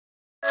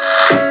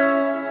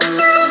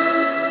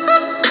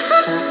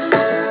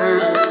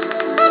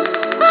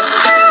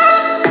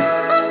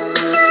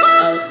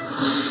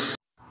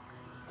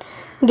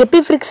Guppy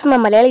Freaks എന്ന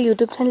മലയാള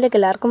YouTube ചാനലിലേക്ക്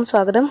എല്ലാവർക്കും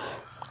സ്വാഗതം.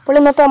 അപ്പോൾ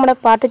ഇന്നത്തെ നമ്മുടെ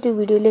പാർട്ട് 2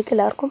 വീഡിയോയിലേക്ക്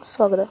എല്ലാവർക്കും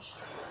സ്വാഗതം.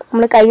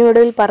 നമ്മൾ കഴിഞ്ഞ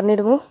വീഡിയോയിൽ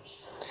പറഞ്ഞിരുന്നു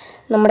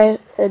നമ്മുടെ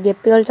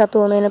ഗപ്പികൾ ചത്തു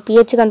പോകുന്നതിന്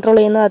pH കൺട്രോൾ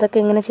ചെയ്യുന്നത് അതൊക്കെ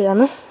എങ്ങനെ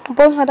ചെയ്യാമെന്ന്.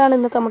 അപ്പോൾ അതാണ്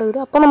ഇന്നത്തെ നമ്മുടെ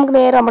വീഡിയോ. അപ്പോൾ നമുക്ക്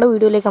നേരെ നമ്മുടെ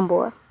വീഡിയോയിലേക്ക്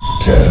പോകാം.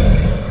 10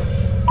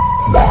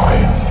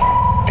 9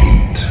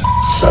 8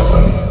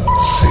 7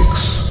 6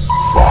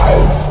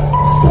 5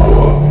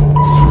 4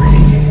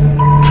 3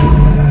 2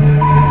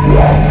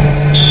 1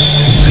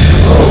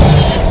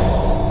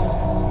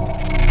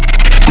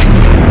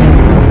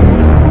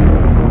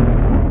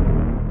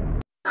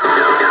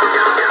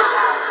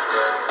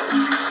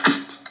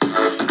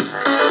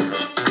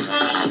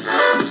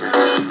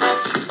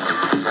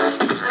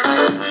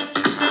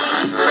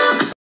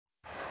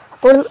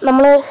 അപ്പോൾ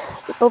നമ്മൾ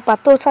ഇപ്പോൾ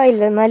 10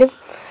 ദിവസമായില്ല, എന്നാലും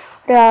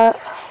ഒരു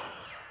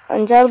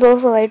 5-6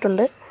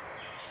 ദിവസമായിട്ടുണ്ട്.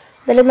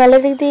 ഇതിൽ നല്ല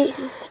രീതി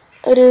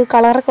ഒരു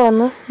കളറൊക്കെ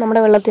വന്ന്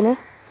നമ്മുടെ വെള്ളത്തിന്.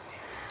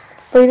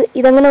 അപ്പോൾ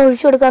ഇതെങ്ങനെ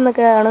ഒഴിച്ചു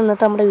കൊടുക്കാമെന്നൊക്കെയാണ്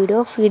ഇന്നത്തെ നമ്മുടെ വീഡിയോ.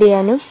 ഫീഡ്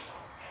ചെയ്യാനും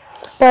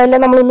അപ്പോൾ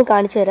അതെല്ലാം നമ്മളിന്ന്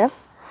കാണിച്ചു തരാം.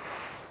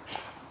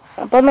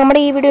 അപ്പോൾ നമ്മുടെ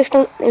ഈ വീഡിയോ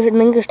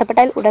നിങ്ങൾക്ക്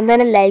ഇഷ്ടപ്പെട്ടാൽ ഉടൻ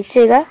തന്നെ ലൈക്ക്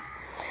ചെയ്യുക,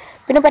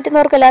 പിന്നെ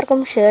പറ്റുന്നവർക്ക്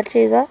എല്ലാവർക്കും ഷെയർ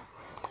ചെയ്യുക.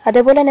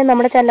 അതേപോലെ തന്നെ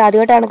നമ്മുടെ ചാനൽ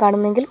ആദ്യമായിട്ടാണ്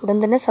കാണുന്നതെങ്കിൽ ഉടൻ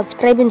തന്നെ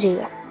സബ്സ്ക്രൈബും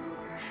ചെയ്യുക.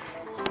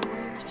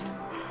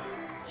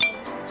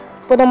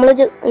 അപ്പോൾ നമ്മൾ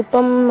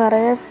ഇപ്പം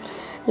നിറയെ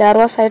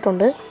ലാർവാസ്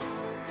ആയിട്ടുണ്ട്.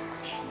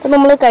 അപ്പോൾ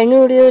നമ്മൾ കഴിഞ്ഞ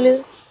വീഡിയോയിൽ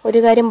ഒരു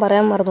കാര്യം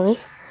പറയാൻ മറന്നുപോയി.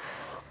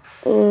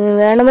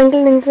 വേണമെങ്കിൽ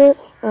നിങ്ങൾക്ക്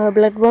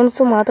ബ്ലഡ്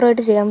ബോൺസ്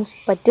മാത്രമായിട്ട് ചെയ്യാൻ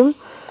പറ്റും.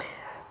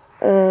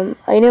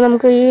 അതിന്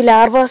നമുക്ക് ഈ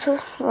ലാർവാസ്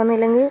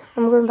വന്നില്ലെങ്കിൽ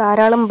നമുക്ക്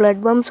ധാരാളം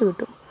ബ്ലഡ് ബോംസ്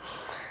കിട്ടും.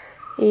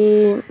 ഈ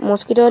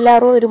മോസ്കിറ്റോ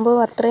ലാർവ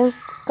വരുമ്പോൾ അത്രയും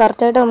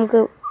കറക്റ്റായിട്ട്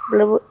നമുക്ക്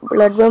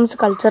ബ്ലഡ്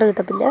ബോംസ് കൾച്ചർ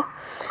കിട്ടത്തില്ല,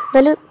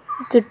 എന്നാലും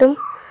കിട്ടും.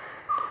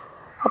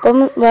 അപ്പം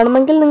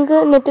വേണമെങ്കിൽ നിങ്ങൾക്ക്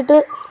നെറ്റിട്ട്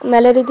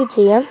നല്ല രീതിയിൽ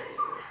ചെയ്യാം,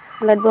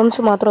 ബ്ലഡ്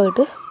ബോംസ്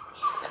മാത്രമായിട്ട്.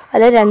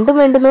 അല്ല, രണ്ടും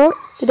വേണ്ടുന്നവർ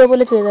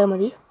ഇതേപോലെ ചെയ്താൽ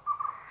മതി.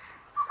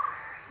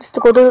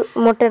 ജസ്റ്റ് കൊതു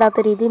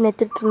മുട്ടയിടാത്ത രീതി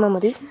നെറ്റിട്ടിരുന്നാൽ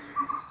മതി.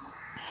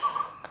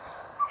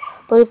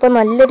 അപ്പോൾ ഇപ്പോൾ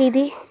നല്ല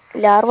രീതി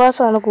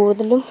ലാർവാസാണ്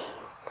കൂടുതലും,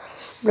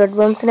 ബ്ലഡ്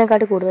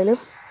ബോംസിനെക്കാട്ടി കൂടുതലും.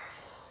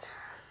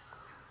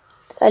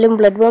 അതിലും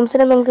ബ്ലഡ്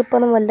ബോംസിനെ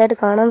നമുക്കിപ്പോൾ വലുതായിട്ട്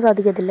കാണാൻ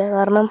സാധിക്കത്തില്ല,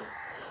 കാരണം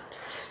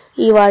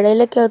ഈ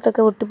വാഴയിലൊക്കെ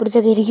അകത്തൊക്കെ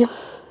ഒട്ടിപ്പിടിച്ചൊക്കെ ഇരിക്കും.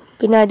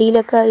 പിന്നെ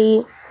അടിയിലൊക്കെ ഈ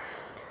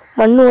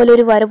മണ്ണ് പോലെ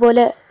ഒരു വര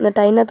പോലെ എന്നിട്ട്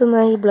അതിനകത്തു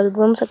നിന്നാണ് ഈ ബ്ലഡ്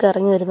ബോംസ് ഒക്കെ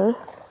ഇറങ്ങി വരുന്നത്.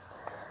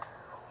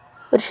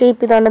 ഒരു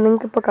ഷേപ്പ് ഇതാണ്ട്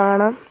നിങ്ങൾക്കിപ്പോൾ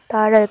കാണാം,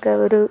 താഴെയൊക്കെ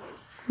ഒരു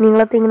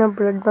നീളത്തിൽ ഇങ്ങനെ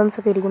ബ്ലഡ് ബോംസ്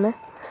ഒക്കെ ഇരിക്കുന്നത്.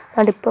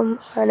 അതുകൊണ്ട് ഇപ്പം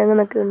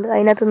അനങ്ങുന്നൊക്കെ ഉണ്ട്,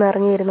 അതിനകത്തു നിന്ന്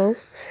ഇറങ്ങി വരുന്നത്.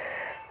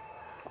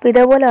 അപ്പോൾ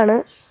ഇതേപോലെയാണ്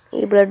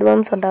ഈ ബ്ലഡ്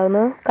ബോംസ്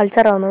ഉണ്ടാകുന്നത്,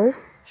 കൾച്ചറാവുന്നത്.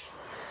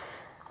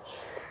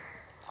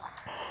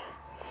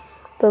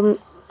 ഇപ്പം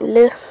ഇതിൽ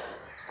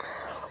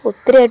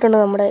ഒത്തിരി ആയിട്ടുണ്ട്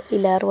നമ്മുടെ ഈ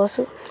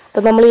ലാർവാസ്.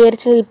 അപ്പം നമ്മൾ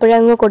വിചാരിച്ച് ഇപ്പോഴേ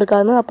അങ്ങ്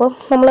കൊടുക്കാമെന്ന്. അപ്പം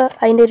നമ്മൾ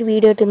അതിൻ്റെ ഒരു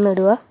വീഡിയോ ആയിട്ട് ഇന്ന്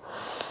ഇടുക.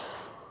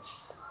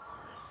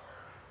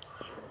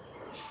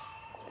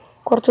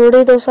 കുറച്ചുകൂടി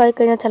ദിവസമായി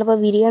കഴിഞ്ഞാൽ ചിലപ്പോൾ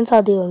വിരിയാൻ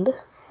സാധ്യതയുണ്ട്.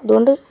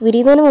 അതുകൊണ്ട്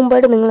വിരിയുന്നതിന്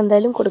മുമ്പായിട്ട് നിങ്ങൾ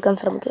എന്തായാലും കൊടുക്കാൻ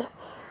ശ്രമിക്കുക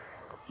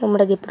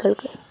നമ്മുടെ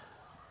ഗപ്പികൾക്ക്.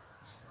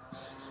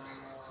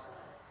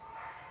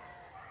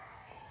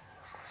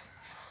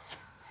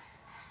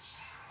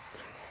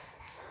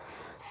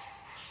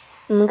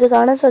 നിങ്ങൾക്ക്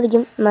കാണാൻ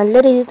സാധിക്കും നല്ല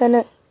രീതിയിൽ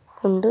തന്നെ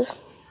ഉണ്ട്.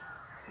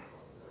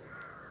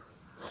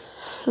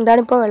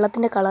 ഇതാണിപ്പോൾ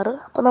വെള്ളത്തിൻ്റെ കളറ്.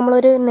 അപ്പോൾ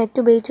നമ്മളൊരു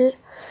നെറ്റ് ഉപയോഗിച്ച്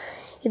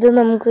ഇത്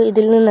നമുക്ക്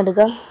ഇതിൽ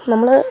നിന്നെടുക്കാം.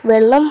 നമ്മൾ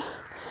വെള്ളം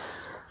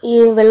ഈ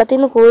വെള്ളത്തിൽ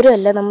നിന്ന്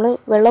കോരുമല്ല, നമ്മൾ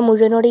വെള്ളം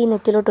മുഴുവനോടെ ഈ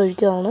നെറ്റിലോട്ട്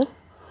ഒഴിക്കുകയാണ്.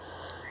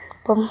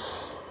 അപ്പം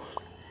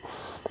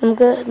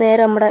നമുക്ക്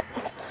നേരെ നമ്മുടെ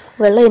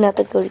വെള്ളം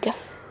ഇതിനകത്തേക്ക് ഒഴിക്കാം.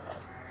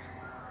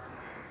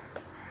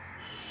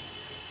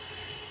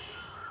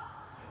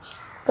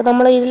 അപ്പോൾ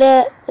നമ്മൾ ഇതിലെ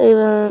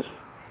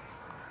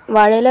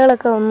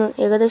വാഴയിലകളൊക്കെ ഒന്ന്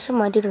ഏകദേശം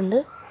മാറ്റിയിട്ടുണ്ട്.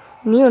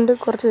 ഇനിയുണ്ട്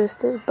കുറച്ച്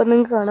വേസ്റ്റ്. ഇപ്പം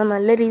നിങ്ങൾക്ക് കാണാം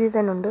നല്ല രീതിയിൽ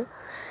തന്നെ ഉണ്ട്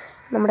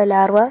നമ്മുടെ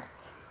ലാർവ.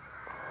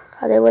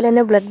 അതേപോലെ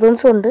തന്നെ ബ്ലഡ്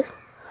ബോൺസും ഉണ്ട്.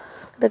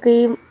 ഇതൊക്കെ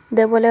ഈ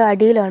ഇതേപോലെ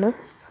അടിയിലാണ്,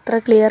 അത്ര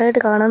ക്ലിയർ ആയിട്ട്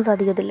കാണാൻ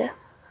സാധിക്കത്തില്ല.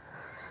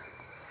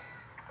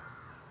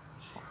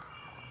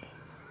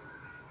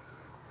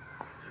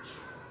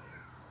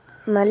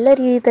 നല്ല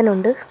രീതിയിൽ തന്നെ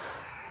ഉണ്ട്.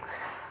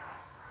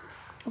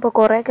 അപ്പോൾ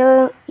കുറേയൊക്കെ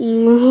ഈ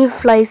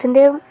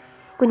ഫ്ലൈസിൻ്റെ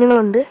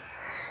കുഞ്ഞുങ്ങളുണ്ട്.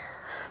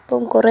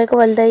 അപ്പം കുറേയൊക്കെ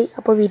വലുതായി,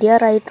 അപ്പോൾ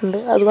വിരിയാറായിട്ടുണ്ട്.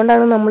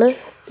 അതുകൊണ്ടാണ് നമ്മൾ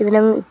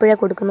ഇതിനങ്ങ് ഇപ്പോഴേ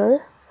കൊടുക്കുന്നത്.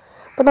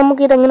 അപ്പോൾ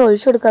നമുക്കിതെങ്ങനെ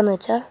ഒഴിച്ചു കൊടുക്കാമെന്ന്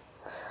വെച്ചാൽ,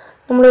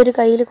 നമ്മളൊരു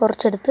കയ്യിൽ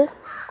കുറച്ചെടുത്ത്,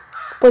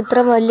 ഇപ്പോൾ ഇത്ര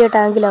വലിയ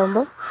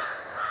ടാങ്കിലാവുമ്പം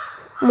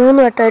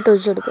 3 വട്ടമായിട്ട്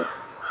ഒഴിച്ചു കൊടുക്കുക.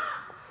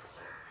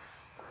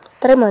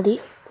 അത്രയും മതി,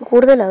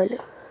 കൂടുതലാവില്ല.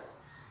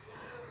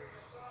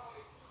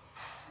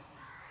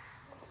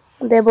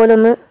 അതേപോലെ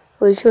ഒന്ന്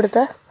ഒഴിച്ചു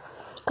കൊടുത്താൽ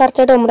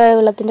കറക്റ്റായിട്ട് നമ്മുടെ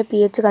വെള്ളത്തിൻ്റെ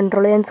pH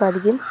കൺട്രോൾ ചെയ്യാൻ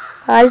സാധിക്കും.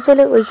 ആഴ്ചയിൽ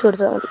ഒഴിച്ചു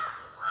കൊടുത്താൽ മതി.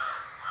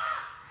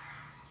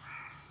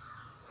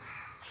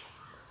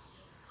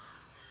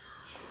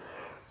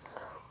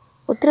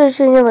 ഒത്തിരി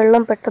ഒഴിച്ചു കഴിഞ്ഞാൽ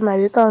വെള്ളം പെട്ടെന്ന്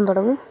അഴുക്കാവാൻ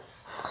തുടങ്ങും.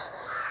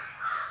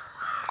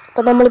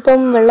 അപ്പം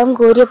നമ്മളിപ്പം വെള്ളം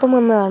കോരിയപ്പം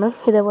വന്നതാണ്.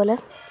 ഇതേപോലെ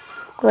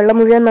വെള്ളം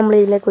മുഴുവൻ നമ്മൾ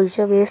ഇതിലേക്ക്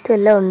ഒഴിച്ചു, വേസ്റ്റ്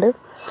എല്ലാം ഉണ്ട്.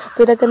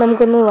 അപ്പോൾ ഇതൊക്കെ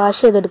നമുക്കൊന്ന്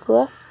വാഷ് ചെയ്തെടുക്കുക.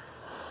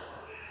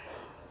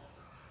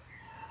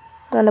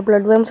 നല്ല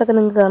ബ്ലഡ് ബോംസൊക്കെ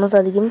നിങ്ങൾക്ക് കാണാൻ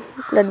സാധിക്കും.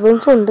 ബ്ലഡ്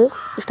ബോംസും ഉണ്ട്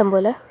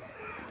ഇഷ്ടംപോലെ.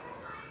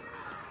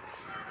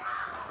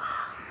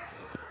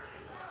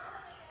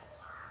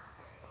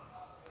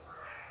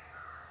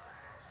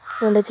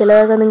 അതുകൊണ്ട്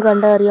ചിലതൊക്കെ നിങ്ങൾക്ക്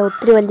കണ്ടാൽ അറിയാം,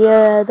 ഒത്തിരി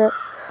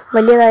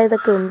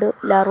വലിയതായതൊക്കെ ഉണ്ട്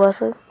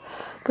ലാർവാസ്.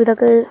 അപ്പോൾ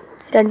ഇതൊക്കെ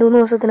 2-3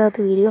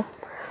 ദിവസത്തിനകത്ത് വിരിയും.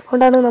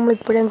 അതുകൊണ്ടാണ് നമ്മൾ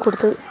ഇപ്പോഴും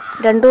കൊടുത്ത്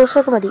 2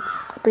 ദിവസമൊക്കെ മതി,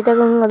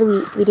 അപ്പോഴത്തേക്കും അത്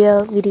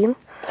വിരിയും.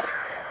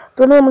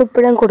 അതുകൊണ്ട് നമ്മൾ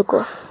ഇപ്പോഴും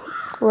കൊടുക്കുക.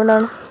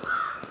 അതുകൊണ്ടാണ്.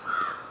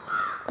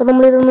 അപ്പോൾ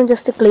നമ്മളിതൊന്ന്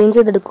ജസ്റ്റ് ക്ലീൻ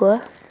ചെയ്തെടുക്കുക.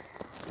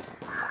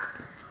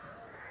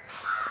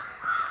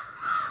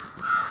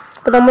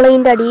 അപ്പോൾ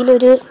നമ്മളിതിൻ്റെ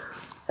അടിയിലൊരു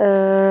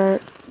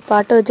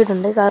പാട്ട്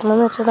വെച്ചിട്ടുണ്ട്. കാരണം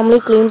എന്ന് വെച്ചാൽ നമ്മൾ ഈ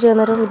ക്ലീൻ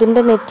ചെയ്യുന്ന നേരം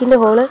ഇതിൻ്റെ നെറ്റിൻ്റെ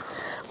ഹോള്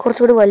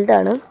കുറച്ചുകൂടി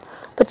വലുതാണ്.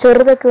 അപ്പോൾ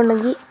ചെറുതൊക്കെ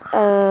ഉണ്ടെങ്കിൽ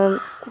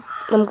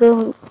നമുക്ക്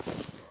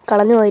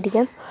കളഞ്ഞു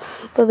പോയിരിക്കാം,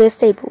 ഇപ്പോൾ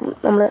വേസ്റ്റായി പോകും.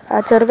 നമ്മൾ ആ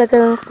ചെറുതൊക്കെ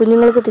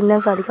കുഞ്ഞുങ്ങൾക്ക് തിന്നാൻ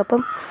സാധിക്കും.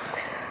 അപ്പം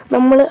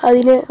നമ്മൾ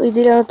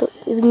ഇതിനകത്ത്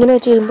ഇതിങ്ങനെ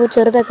ചെയ്യുമ്പോൾ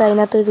ചെറുതൊക്കെ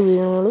അതിനകത്തേക്ക്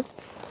വീണോളും.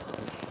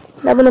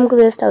 അപ്പോൾ നമുക്ക്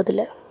വേസ്റ്റ്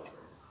ആവത്തില്ല,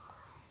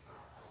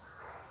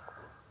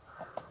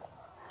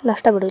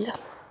 നഷ്ടപ്പെടില്ല.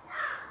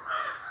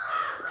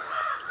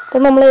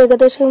 അപ്പം നമ്മൾ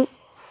ഏകദേശം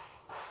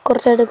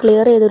കുറച്ചായിട്ട്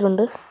ക്ലിയർ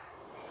ചെയ്തിട്ടുണ്ട്.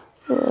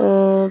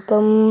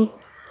 ഇപ്പം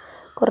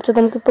കുറച്ച്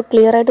നമുക്കിപ്പോൾ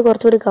ക്ലിയറായിട്ട്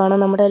കുറച്ചുകൂടി കാണാം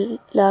നമ്മുടെ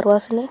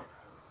ലാർവാസിനെ,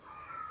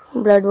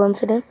 ബ്ലഡ്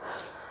വൺസിനെ.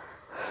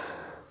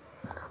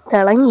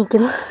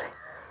 തിളങ്ങിയിരിക്കുന്നു.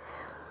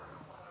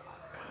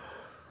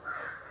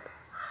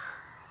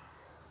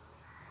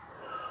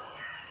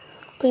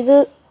 അപ്പം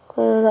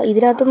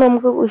ഇതിനകത്ത്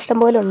നമുക്ക് ഇഷ്ടം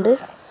പോലെ ഉണ്ട്.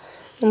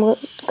 നമുക്ക്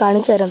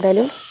കാണിച്ചു തരാം.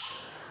 എന്തായാലും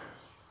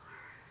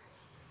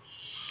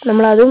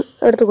നമ്മളതും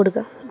എടുത്ത്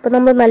കൊടുക്കാം. അപ്പം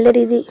നമ്മൾ നല്ല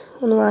രീതിയിൽ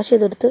ഒന്ന് വാഷ്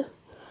ചെയ്തെടുത്ത്,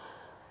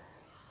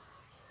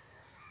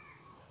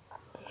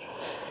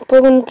 അപ്പോൾ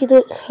നമുക്കിത്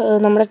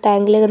നമ്മുടെ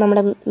ടാങ്കിലേക്ക്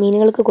നമ്മുടെ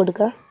മീനുകൾക്ക്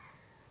കൊടുക്കാം.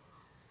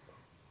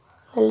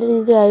 നല്ല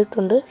രീതിയിൽ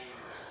ആയിട്ടുണ്ട്.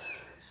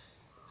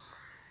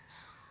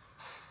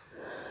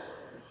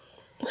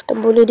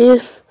 ഇഷ്ടംപോലെ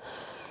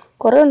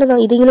കുറേ ഉണ്ട്.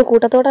 ഇതിങ്ങനെ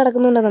കൂട്ടത്തോടെ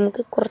നടക്കുന്നുണ്ട്,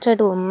 നമുക്ക്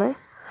കുറച്ചായിട്ട് തോന്നുന്നത്.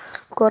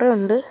 കുറേ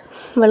ഉണ്ട്.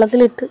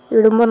 വെള്ളത്തിലിട്ട്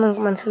ഇടുമ്പോൾ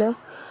നമുക്ക് മനസ്സിലാവും.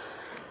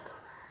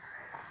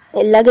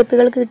 എല്ലാ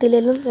ഗപ്പികൾക്ക്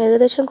കിട്ടിയില്ലെങ്കിലും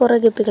ഏകദേശം കുറേ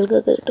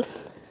ഗപ്പികൾക്കൊക്കെ കിട്ടും.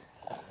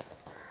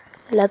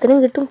 എല്ലാത്തിനും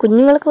കിട്ടും.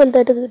 കുഞ്ഞുങ്ങൾക്ക്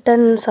വലുതായിട്ട് കിട്ടാൻ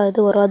സാധ്യത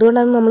കുറവ്.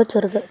 അതുകൊണ്ടാണ് നമ്മൾ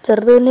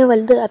ചെറുത് തന്നെ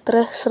വലുത്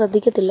അത്ര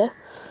ശ്രദ്ധിക്കത്തില്ല.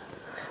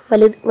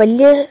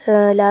 വലിയ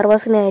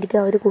ലാർവാസിനെ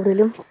ആയിരിക്കും അവർ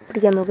കൂടുതലും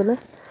പിടിക്കാൻ നോക്കുന്നത്.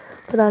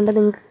 അപ്പോൾ അതുകൊണ്ട്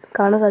നിങ്ങൾക്ക്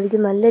കാണാൻ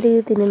സാധിക്കും, നല്ല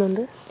രീതിയിൽ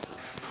തിന്നുന്നുണ്ട്.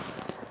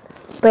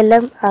 ഇപ്പോൾ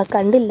എല്ലാം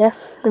കണ്ടില്ല,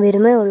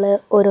 വരുന്നേ ഉള്ള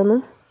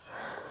ഓരോന്നും.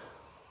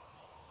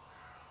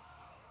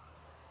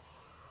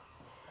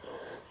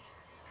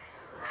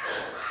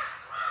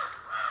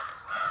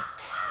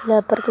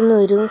 അപ്പുറത്തുനിന്ന്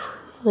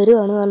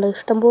വരുവാണ്. നല്ല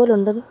ഇഷ്ടം പോലെ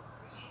ഉണ്ടെന്ന്.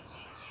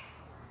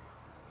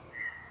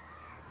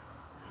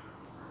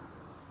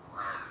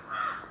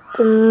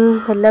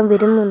 എല്ലാം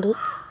വരുന്നുണ്ട്.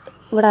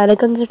 ഇവിടെ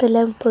അനക്കം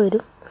കേട്ടെല്ലാം ഇപ്പോൾ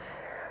വരും.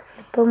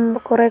 ഇപ്പം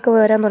കുറേയൊക്കെ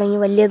വരാൻ തുടങ്ങി.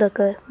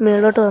 വലിയതൊക്കെ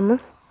മേളോട്ട് വന്ന്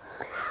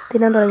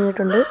തിന്നാൻ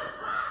തുടങ്ങിയിട്ടുണ്ട്.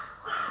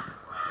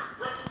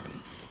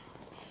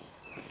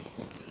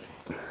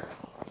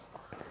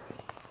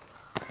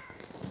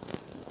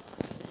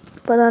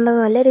 അപ്പോൾ അതുകൊണ്ട്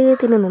നല്ല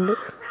രീതിയിൽ തിന്നുന്നുണ്ട്.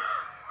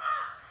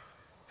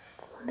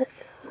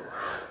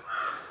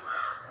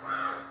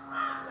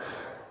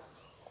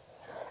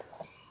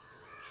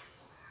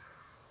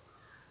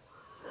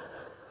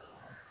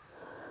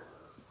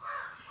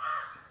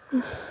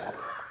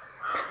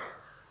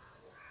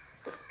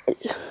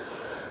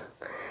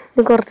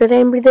 ഇനി കുറച്ച്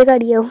കഴിയുമ്പോഴത്തേക്ക്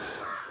അടിയാവും.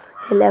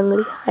 എല്ലാം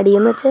കൂടി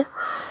അടിയെന്ന് വെച്ചാൽ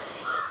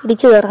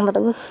ഇടിച്ച് കയറാൻ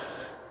തുടങ്ങും.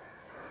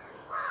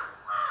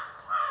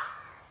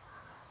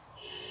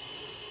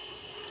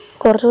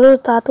 കുറച്ചുകൂടി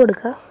താത്ത്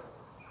കൊടുക്കുക.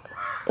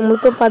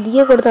 നമ്മളിപ്പോൾ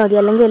പതിയെ കൊടുത്താൽ മതി,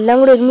 അല്ലെങ്കിൽ എല്ലാം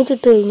കൂടി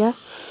ഒരുമിച്ചിട്ട് കഴിഞ്ഞാൽ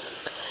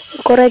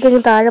കുറേയൊക്കെ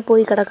ഇങ്ങനെ താഴെ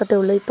പോയി കിടക്കത്തേ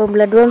ഉള്ളൂ. ഇപ്പം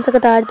ബ്ലഡ്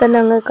വൺസൊക്കെ താഴെ തന്നെ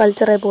അങ്ങ്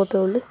കൾച്ചറായി പോകത്തേ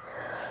ഉള്ളൂ.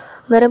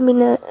 അന്നേരം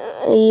പിന്നെ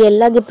ഈ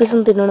എല്ലാ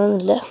ഗപ്പീസും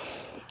തിന്നണമെന്നില്ല.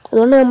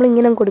 അതുകൊണ്ട്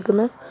നമ്മളിങ്ങനെ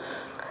കൊടുക്കുന്നത്.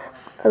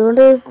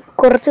 അതുകൊണ്ട്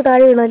കുറച്ച്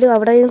താഴെ വീണാലും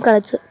അവിടെയും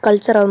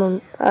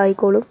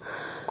ആയിക്കോളും.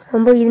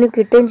 അപ്പോൾ ഇതിന്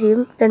കിട്ടുകയും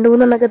ചെയ്യും.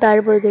 2-3 എണ്ണമൊക്കെ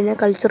താഴെ പോയി കഴിഞ്ഞാൽ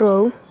കൾച്ചറും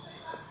ആവും.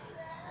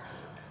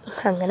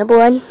 അങ്ങനെ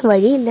പോകാൻ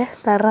വഴിയില്ല,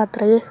 കാരണം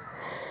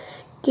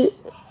അത്രയ്ക്ക്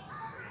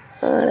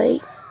ആളായി.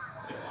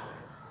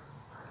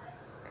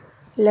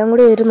 എല്ലാം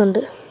കൂടി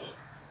വരുന്നുണ്ട്.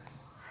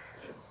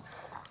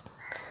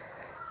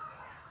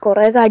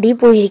 കുറേയൊക്കെ അടിയിൽ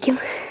പോയിരിക്കും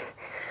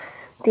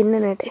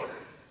തിന്നാനായിട്ട്.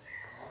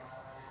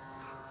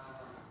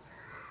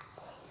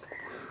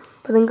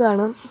 അപ്പോൾ നിങ്ങൾക്ക്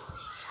കാണാം,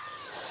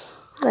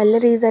 നല്ല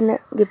രീതിയിൽ തന്നെ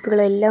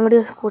ഗപ്പികളെല്ലാം കൂടി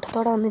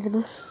കൂട്ടത്തോടെ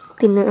വന്നിരുന്ന്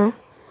തിന്നുക.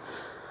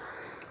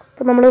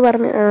 അപ്പോൾ നമ്മൾ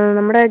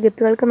നമ്മുടെ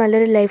ഗപ്പികൾക്ക്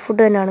നല്ലൊരു ലൈഫ്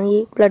ഫുഡ് തന്നെയാണ് ഈ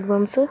ബ്ലഡ്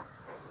വംസ്.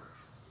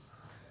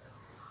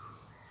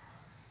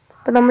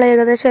 അപ്പോൾ നമ്മൾ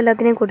ഏകദേശം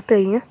എല്ലാത്തിനെയും കൊടുത്തു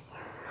കഴിഞ്ഞ്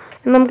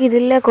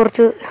നമുക്കിതിലെ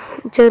കുറച്ച്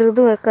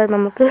ചെറുതുമൊക്കെ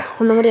നമുക്ക്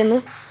ഒന്നും കൂടി ഒന്ന്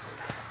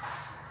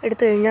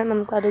എടുത്തു കഴിഞ്ഞാൽ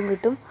നമുക്കതും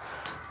കിട്ടും.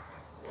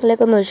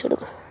 ഇതിലേക്ക് ഒന്ന്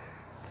ഒഴിച്ചെടുക്കും.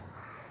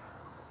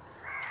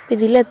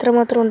 ഇതിൽ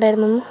എത്രമാത്രം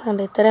ഉണ്ടായിരുന്നു?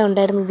 അതുകൊണ്ട് എത്ര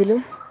ഉണ്ടായിരുന്നു ഇതിലും.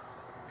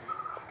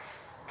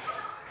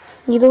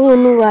 ഇതും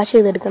ഒന്ന് വാഷ്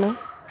ചെയ്തെടുക്കണം.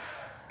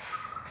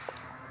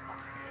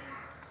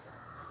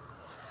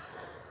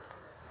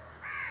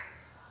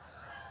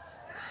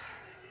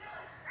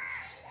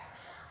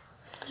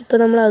 ഇപ്പോൾ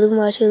നമ്മൾ അതും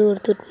വാഷ് ചെയ്ത്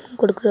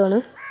കൊടുക്കുകയാണ്.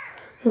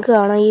 നിങ്ങൾക്ക്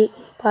കാണാം ഈ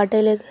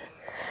പാട്ടയിലേക്ക്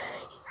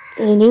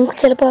ഇനിയും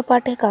ചിലപ്പോൾ ആ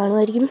പാട്ടയെ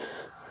കാണുമായിരിക്കും.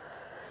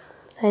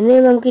 അതിന്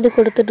നമുക്കിത്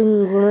കൊടുത്തിട്ടും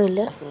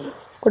ഗുണമില്ല.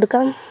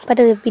 കൊടുക്കാൻ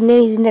പറ്റത്തില്ല, പിന്നെ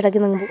ഇതിൻ്റെ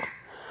ഇടയ്ക്ക് നമ്മൾ പോകും.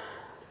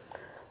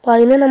 അപ്പോൾ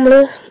അതിന് നമ്മൾ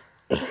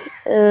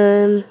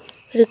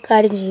ഒരു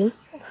കാര്യം ചെയ്യും.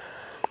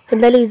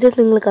 എന്തായാലും ഇത്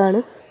നിങ്ങൾ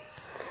കാണും,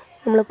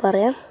 നമ്മൾ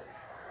പറയാം.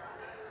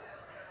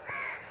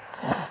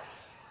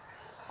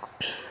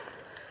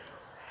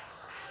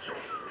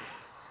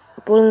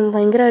 അപ്പോൾ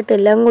ഭയങ്കരമായിട്ട്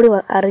എല്ലാം കൂടി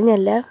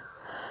അറിഞ്ഞല്ല,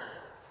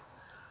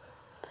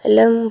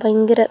 എല്ലാം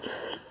ഭയങ്കര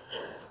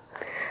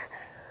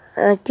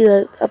ആക്റ്റീവ്.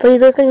 അപ്പോൾ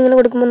ഇതൊക്കെ ഇങ്ങനെ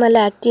കൊടുക്കുമ്പോൾ നല്ല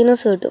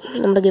ആക്റ്റീവ്നെസ് കിട്ടും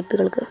നമ്മുടെ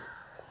ഗപ്പികൾക്ക്.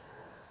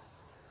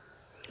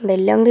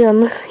 ഇതെല്ലാം കൂടി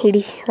വന്ന്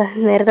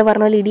നേരത്തെ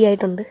പറഞ്ഞ പോലെ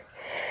ഇടിയായിട്ടുണ്ട്,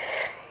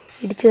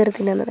 ഇടിച്ചു കയറി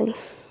തിന്നാൻ തുടങ്ങി.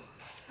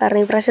 കാരണം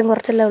ഈ പ്രാവശ്യം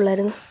കുറച്ചെല്ലാം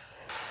ഉള്ളായിരുന്നു,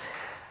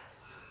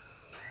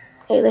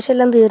 ഏകദേശം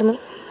എല്ലാം തീർന്നു.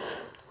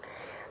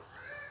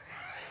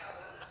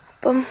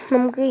 അപ്പം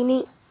നമുക്ക് ഇനി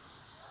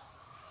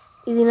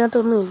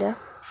ഇതിനകത്തൊന്നുമില്ല.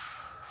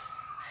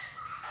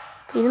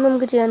 ഇനി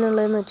നമുക്ക്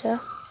ചെയ്യാനുള്ളതെന്ന് വെച്ചാൽ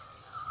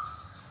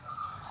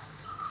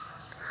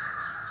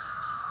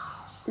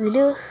ഇതിൽ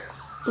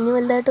ഇനി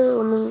വലുതായിട്ട്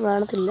ഒന്നും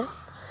കാണത്തില്ല.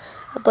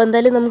 അപ്പോൾ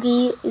എന്തായാലും നമുക്ക്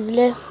ഈ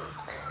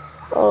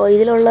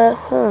ഇതിലുള്ള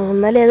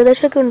എന്നാലും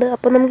ഏകദേശമൊക്കെ ഉണ്ട്.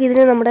 അപ്പോൾ നമുക്ക്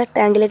ഇതിനെ നമ്മുടെ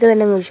ടാങ്കിലേക്ക്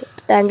തന്നെ ഒഴിച്ചു,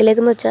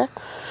 ടാങ്കിലേക്കെന്ന് വെച്ചാൽ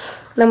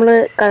നമ്മൾ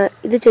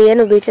ഇത് ചെയ്യാൻ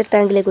ഉപയോഗിച്ച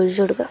ടാങ്കിലേക്ക്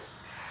ഒഴിച്ചു കൊടുക്കുക.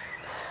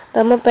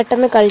 അതാകുമ്പോൾ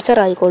പെട്ടെന്ന് കൾച്ചർ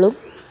ആയിക്കോളും.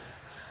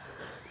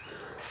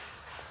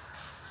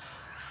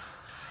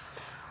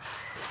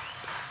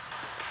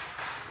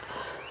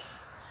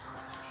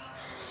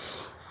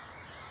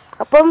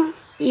 അപ്പം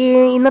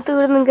ഇന്നത്തെ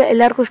വീഡിയോ നിങ്ങൾക്ക്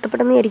എല്ലാവർക്കും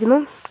ഇഷ്ടപ്പെട്ടെന്ന് വിചാരിക്കുന്നു.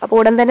 അപ്പോൾ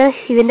ഉടൻ തന്നെ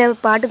ഇതിൻ്റെ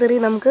പാട്ട് തെറി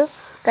നമുക്ക്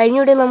കഴിഞ്ഞ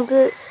വീഡിയോ നമുക്ക്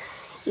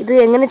ഇത്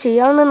എങ്ങനെ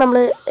ചെയ്യാമെന്ന് നമ്മൾ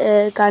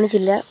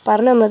കാണിച്ചില്ല,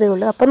 പറഞ്ഞു തന്നതേ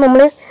ഉള്ളൂ. അപ്പം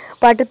നമ്മൾ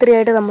പാട്ട്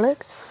തെറിയായിട്ട് നമ്മൾ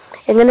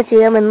എങ്ങനെ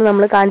ചെയ്യാമെന്ന്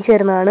നമ്മൾ കാണിച്ചു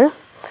തരുന്നതാണ്.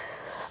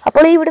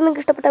 അപ്പോൾ ഈ വീഡിയോ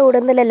നിങ്ങൾക്ക് ഇഷ്ടപ്പെട്ട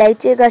ഉടൻ തന്നെ ലൈക്ക്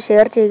ചെയ്യുക,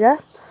 ഷെയർ ചെയ്യുക.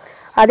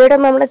 അതോടെ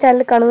നമ്മുടെ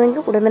ചാനൽ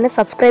കാണുന്നതെങ്കിൽ ഉടൻ തന്നെ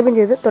സബ്സ്ക്രൈബും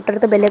ചെയ്ത്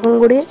തൊട്ടടുത്ത ബെല്ലൈക്കൺ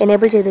കൂടി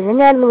എനേബിൾ ചെയ്ത് കഴിഞ്ഞാൽ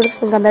ഞാൻ വീഡിയോസ്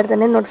നിങ്ങൾക്ക് അന്നേരം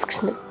തന്നെ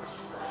നോട്ടിഫിക്കേഷൻ ഉണ്ട്.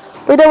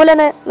 അപ്പോൾ ഇതേപോലെ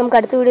തന്നെ നമുക്ക്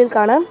അടുത്ത വീഡിയോയിൽ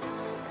കാണാം.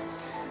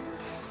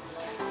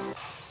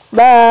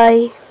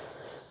 Bye.